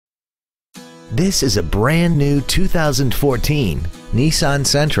This is a brand new 2014 Nissan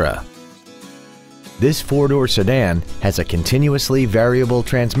Sentra. This four-door sedan has a continuously variable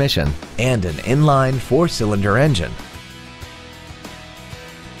transmission and an inline four-cylinder engine.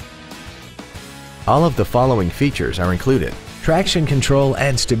 All of the following features are included: traction control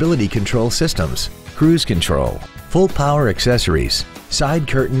and stability control systems, cruise control, full power accessories, side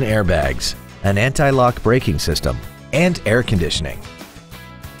curtain airbags, an anti-lock braking system, and air conditioning.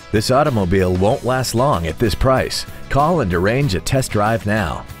 This automobile won't last long at this price. Call and arrange a test drive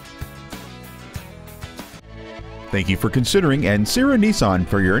now. Thank you for considering Ancira Nissan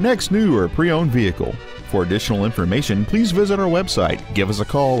for your next new or pre-owned vehicle. For additional information, please visit our website, give us a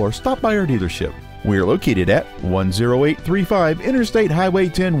call, or stop by our dealership. We are located at 10835 Interstate Highway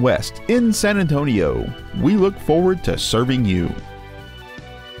 10 West in San Antonio. We look forward to serving you.